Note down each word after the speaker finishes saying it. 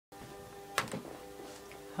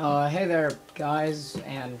Hey there, guys,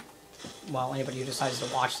 and, well, anybody who decides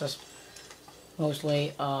to watch this,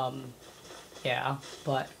 mostly, yeah,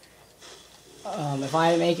 but, if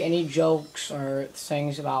I make any jokes or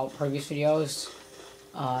things about previous videos,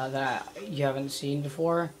 that you haven't seen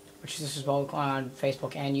before, which this is both on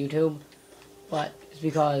Facebook and YouTube, but it's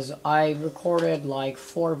because I recorded, like,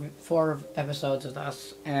 four episodes of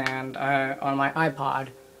this, and, on my iPod,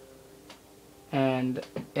 and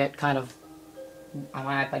it kind of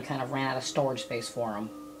my iPad kind of ran out of storage space for them,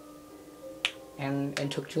 and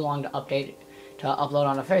it took too long to upload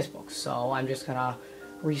onto Facebook. So I'm just gonna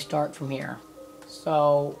restart from here.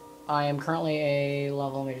 So I am currently a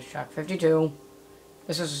level. Let me just check. 52.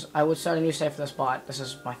 This is. I would start a new save for this, but this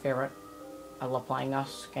is my favorite. I love playing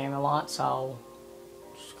this game a lot. So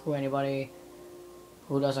screw anybody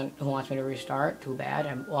who wants me to restart. Too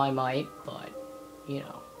bad. Well, I might, but you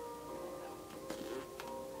know.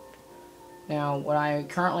 Now, what I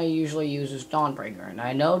currently usually use is Dawnbreaker, and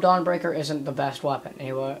I know Dawnbreaker isn't the best weapon.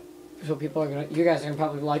 Anyway, so people are gonna, you guys are gonna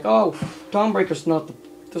probably be like, oh, Dawnbreaker's not the,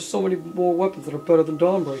 there's so many more weapons that are better than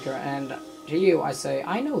Dawnbreaker, and to you, I say,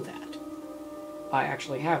 I know that. I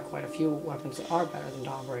actually have quite a few weapons that are better than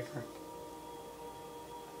Dawnbreaker.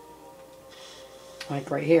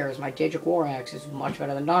 Like right here is my Daedric War Axe is much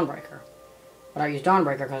better than Dawnbreaker. But I use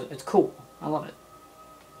Dawnbreaker because it's cool. I love it.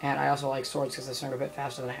 And I also like swords because they swing a bit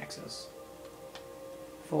faster than axes.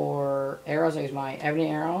 For arrows, I use my ebony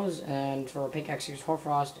arrows, and for pickaxe, I use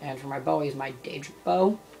hoarfrost, and for my bow, I use my Daedric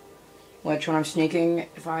bow, which when I'm sneaking,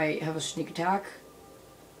 if I have a sneak attack,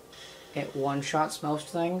 it one-shots most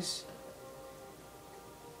things,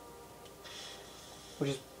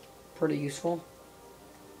 which is pretty useful.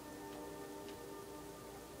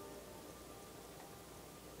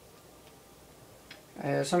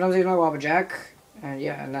 Sometimes I use my Wabbajack, and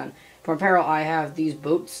yeah, and then for apparel, I have these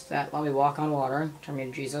boots that let me walk on water. I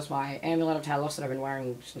mean, Jesus, my amulet of Talos that I've been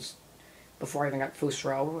wearing since before I even got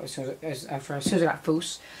Fusro, as soon as I got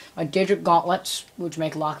Fus. My Daedric gauntlets, which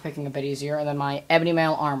make lockpicking a bit easier, and then my ebony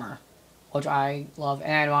mail armor, which I love.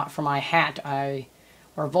 And for my hat, I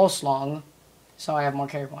wear Volslong, so I have more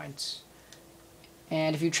carry points.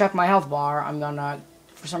 And if you check my health bar, I'm gonna,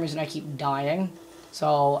 for some reason, I keep dying.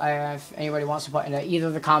 So if anybody wants to put into either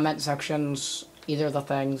of the comment sections, either of the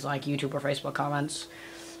things, like YouTube or Facebook comments,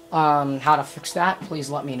 how to fix that, please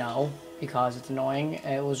let me know, because it's annoying.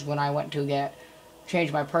 It was when I went to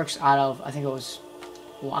change my perks out of, I think it was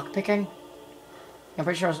lockpicking. I'm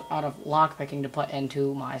pretty sure it was out of lockpicking to put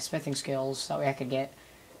into my smithing skills, so I could get,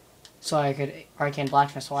 arcane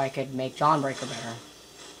blacksmith, so I could make Dawnbreaker better.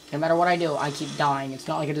 No matter what I do, I keep dying. It's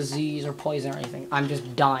not like a disease or poison or anything. I'm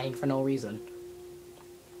just dying for no reason.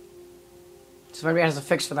 So if anybody has a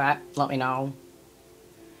fix for that, let me know.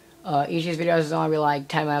 Each of these videos is only like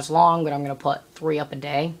 10 minutes long, but I'm going to put 3 up a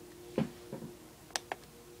day.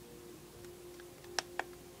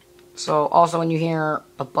 So also when you hear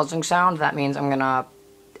a buzzing sound, that means I'm going to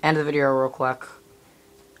end the video real quick.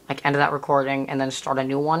 Like end that recording and then start a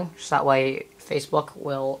new one. So that way Facebook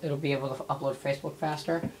it'll be able to upload Facebook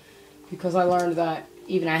faster. Because I learned that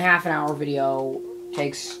even a half-an-hour video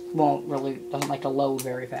doesn't like to load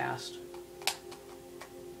very fast.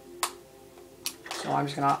 So I'm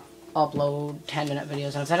just going to upload 10-minute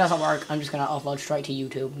videos, and if that doesn't work, I'm just going to upload straight to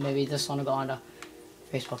YouTube. Maybe this one will go onto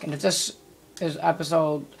Facebook. And if this is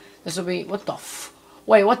episode, this will be, what the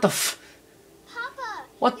wait, what the Papa!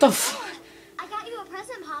 What the I got you a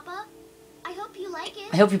present, Papa. I hope you like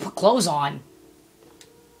it. I hope you put clothes on.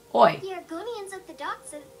 Oi. The Argonians at the dock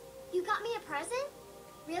said you got me a present?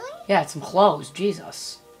 Really? Yeah, it's some clothes,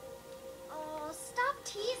 Jesus. Oh, stop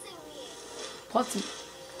teasing me. Put some...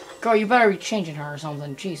 Girl, you better be changing her or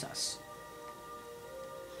something. Jesus.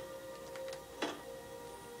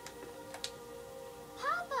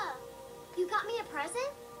 Papa! You got me a present?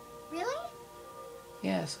 Really?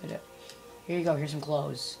 Yes, I did. Here you go. Here's some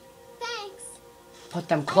clothes. Thanks. Put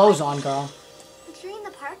them clothes on, girl. The tree in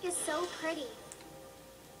the park is so pretty.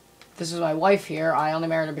 This is my wife here. I only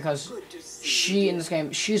married her because in this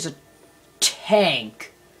game, she's a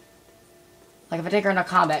tank. Like, if I take her into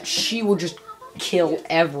combat, she will just kill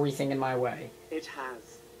everything in my way. It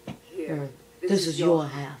has. Here. This is your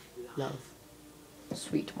half, love.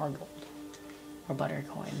 Sweet more gold. Or butter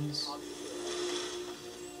coins.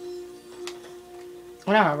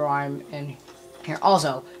 Whenever I'm in here.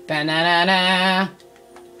 Also, banana.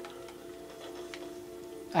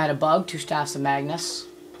 I had a bug, 2 staffs of Magnus.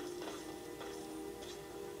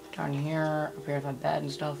 Down here, up here with my bed and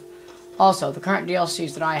stuff. Also, the current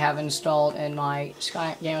DLCs that I have installed in my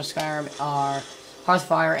game of Skyrim are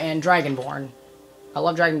Hearthfire and Dragonborn. I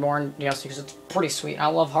love Dragonborn DLC because it's pretty sweet. I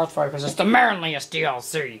love Hearthfire because it's the manliest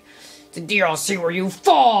DLC. It's a DLC where you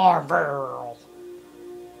farm, girl.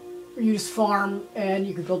 You just farm and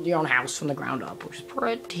you can build your own house from the ground up, which is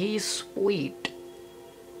pretty sweet.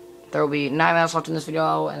 There will be 9 minutes left in this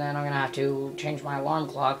video, and then I'm gonna have to change my alarm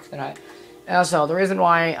clock. Also, the reason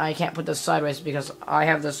why I can't put this sideways is because I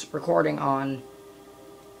have this recording on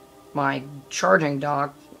my charging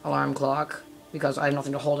dock alarm clock because I have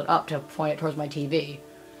nothing to hold it up to point it towards my TV.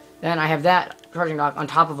 Then I have that charging dock on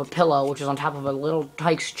top of a pillow, which is on top of a little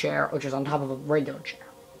Tyke's chair, which is on top of a regular chair.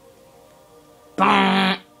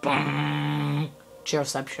 Boom, boom.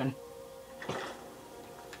 Chairception.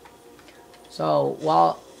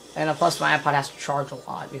 So, and plus my iPod has to charge a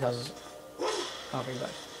lot because not very good.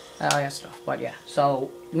 All that stuff, but yeah.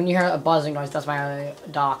 So when you hear a buzzing noise, that's my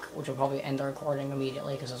dock, which will probably end the recording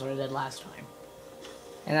immediately because that's what I did last time.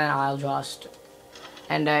 And then I'll just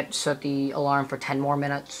end it, set the alarm for 10 more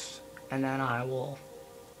minutes, and then I will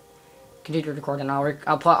continue to record. And I'm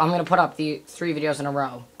gonna put up the 3 videos in a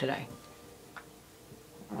row today.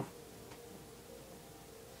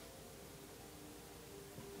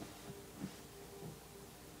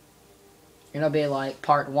 It'll be like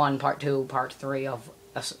part 1, part 2, part 3 of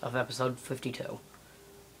episode 52.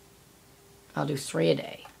 I'll do 3 a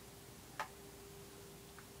day.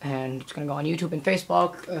 And it's going to go on YouTube and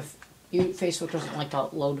Facebook. If Facebook doesn't like to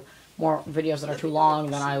load more videos that are too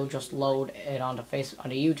long, then I will just load it onto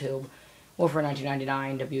YouTube. Wolfer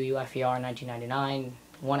 1999, WUFER 1999,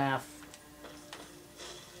 1F.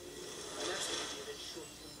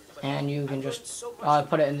 And you can just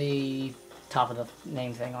put it in the top of the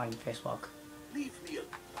name thing on Facebook. Leave me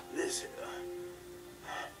a listener.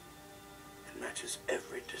 It matches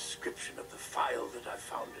every description of the file that I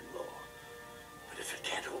found in lore. But if it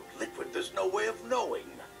can't hold liquid, there's no way of knowing.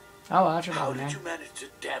 Oh, well, that's your How problem, did man. you manage to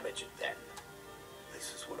damage it then?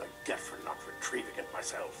 This is what I get for not retrieving it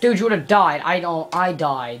myself. Dude, you would have died. I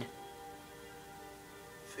died.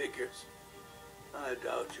 Figures. I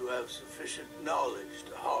doubt you have sufficient knowledge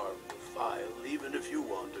to harm the file, even if you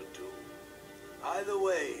wanted to. Either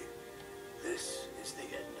way, this is the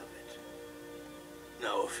end of it.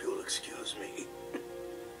 Now, if you'll excuse me,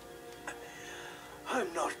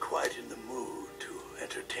 I'm not quite in the mood to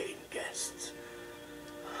entertain guests.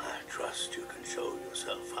 I trust you can show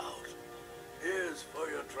yourself out. Here's for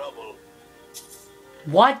your trouble.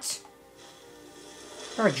 What?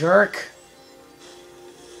 You're a jerk.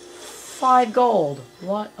 5 gold.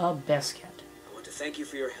 What a biscuit. I want to thank you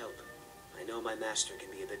for your help. I know my master can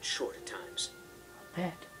be a bit short at times. I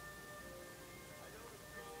bet.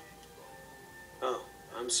 Oh,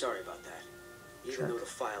 I'm sorry about that. Even Sure. though the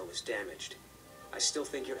file was damaged, I still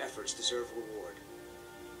think your efforts deserve reward.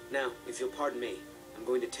 Now, if you'll pardon me, I'm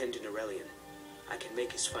going to tend to Norelian. I can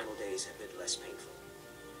make his final days a bit less painful.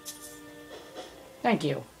 Thank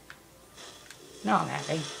you. No, I'm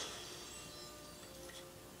happy.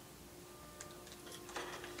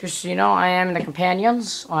 Just so you know, I am in the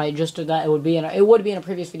companions. I just did that. It would be in a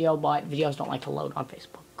previous video, but videos don't like to load on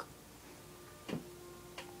Facebook.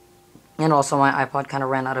 And also, my iPod kind of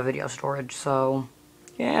ran out of video storage, so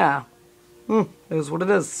yeah, it is what it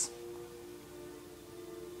is.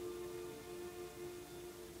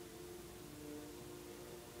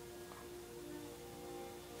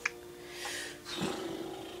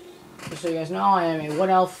 Just so you guys know, I am a wood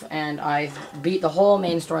elf, and I beat the whole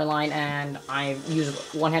main storyline, and I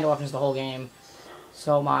use one-handed weapons the whole game.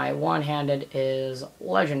 So my one-handed is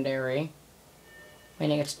legendary,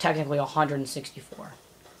 meaning it's technically 164.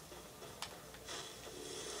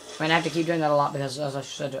 I mean, I have to keep doing that a lot because, as I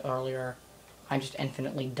said earlier, I'm just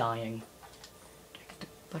infinitely dying. Did I get the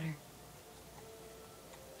butter?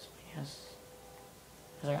 Yes.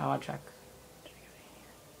 I want to check. Did I get it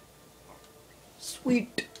here?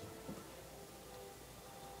 Sweet.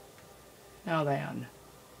 Now then,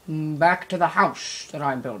 back to the house that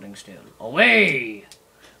I'm building still. Away!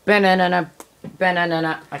 Banana,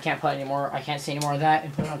 banana. I can't put any more. I can't say any more of that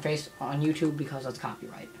and put it on YouTube because that's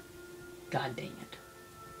copyright. God dang it.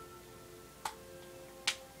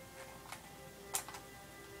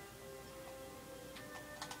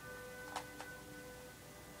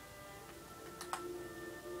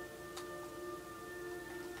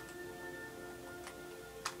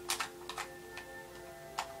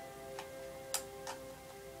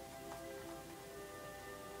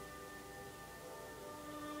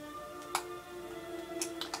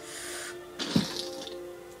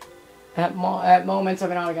 At moments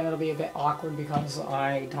every now and again it'll be a bit awkward because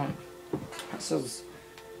this is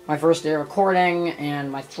my first day of recording and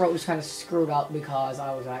my throat was kind of screwed up because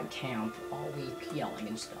I was at camp all week yelling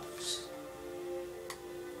and stuff.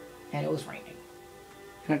 And it was raining.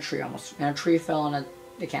 And a tree almost. And a tree fell on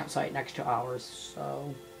the campsite next to ours.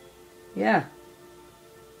 So, yeah.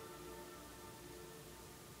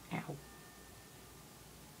 Ow.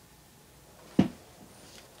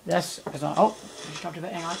 This is on. Oh, I just dropped a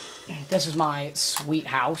bit. Hang on. This is my sweet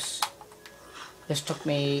house. This took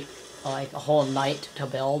me like a whole night to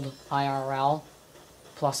build IRL,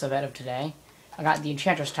 plus a bit of today. I got the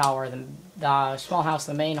Enchantress Tower, the small house,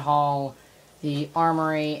 the main hall, the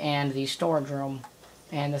armory, and the storage room.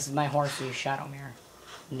 And this is my horsey, Shadowmere.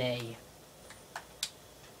 Nay.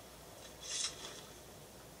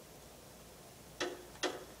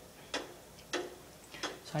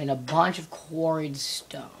 So I need a bunch of quarried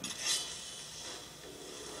stone.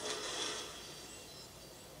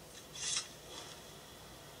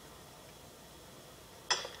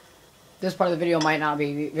 This part of the video might not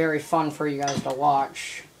be very fun for you guys to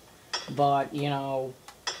watch, but, you know,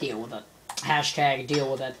 deal with it. Hashtag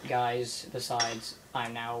deal with it, guys. Besides,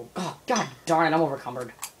 I'm now... Oh, god darn it, I'm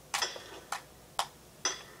overcumbered.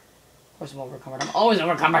 Of course I'm overcumbered. I'm always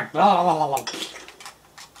overcumbered. Blah, blah, blah, blah.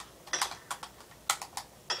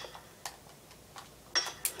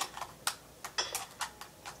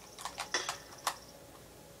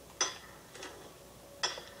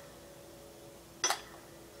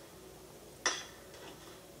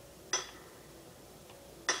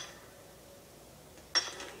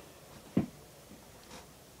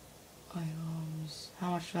 Items.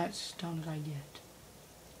 How much of that stone did I get?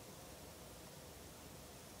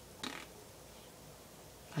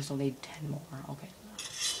 I still need 10 more. Okay.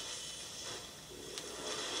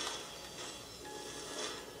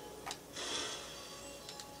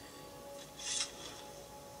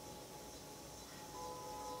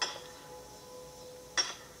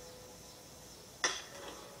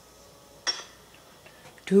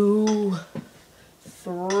 Two,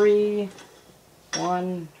 three,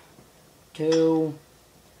 1, 2,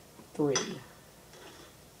 3.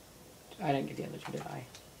 I didn't get the other two, did I?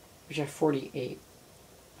 Which are 48.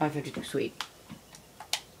 I have 52. Sweet.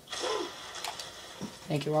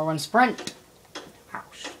 Thank you, R1 Sprint.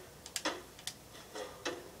 Ouch.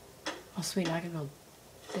 Oh, sweet. Now I can build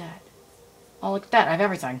that. Oh, look at that. I have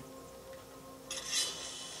everything.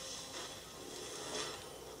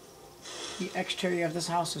 The exterior of this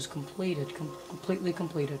house is completed. Completely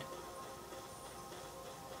completed.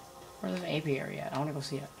 Where's the apiary at? I want to go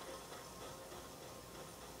see it.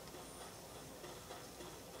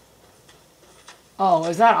 Oh,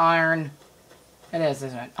 is that iron? It is,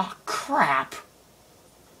 isn't it? Oh, crap!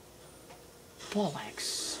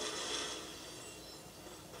 Bollocks.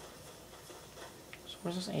 So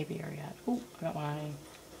where's this apiary at? Ooh, I got my...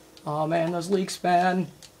 Oh man, those leaks, man.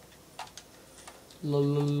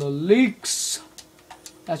 Leaks!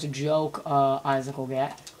 That's a joke Isaac will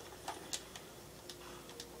get.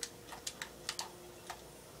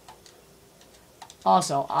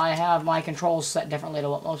 Also, I have my controls set differently to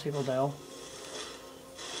what most people do.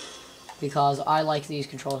 Because I like these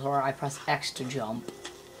controls where I press X to jump,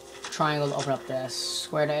 triangle to open up this,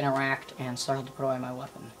 square to interact, and circle to put away my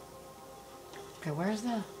weapon. Okay, where's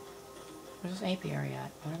this apiary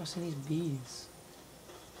at? I wanna go see these bees.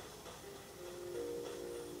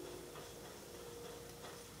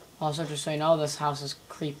 Also, just so you know, this house is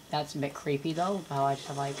that's a bit creepy though. How I just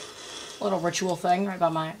have like a little ritual thing right by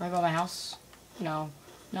my house. You know,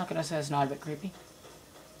 not gonna say it's not a bit creepy.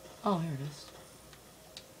 Oh, here it is.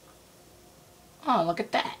 Oh, look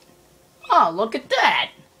at that. Oh, look at that.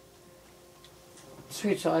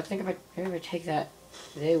 Sweet, so I think maybe if I take that,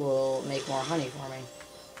 they will make more honey for me.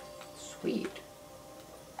 Sweet.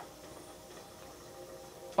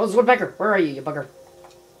 Oh, it's woodpecker. Where are you, you bugger?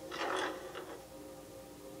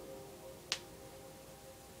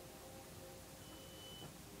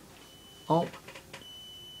 Oh,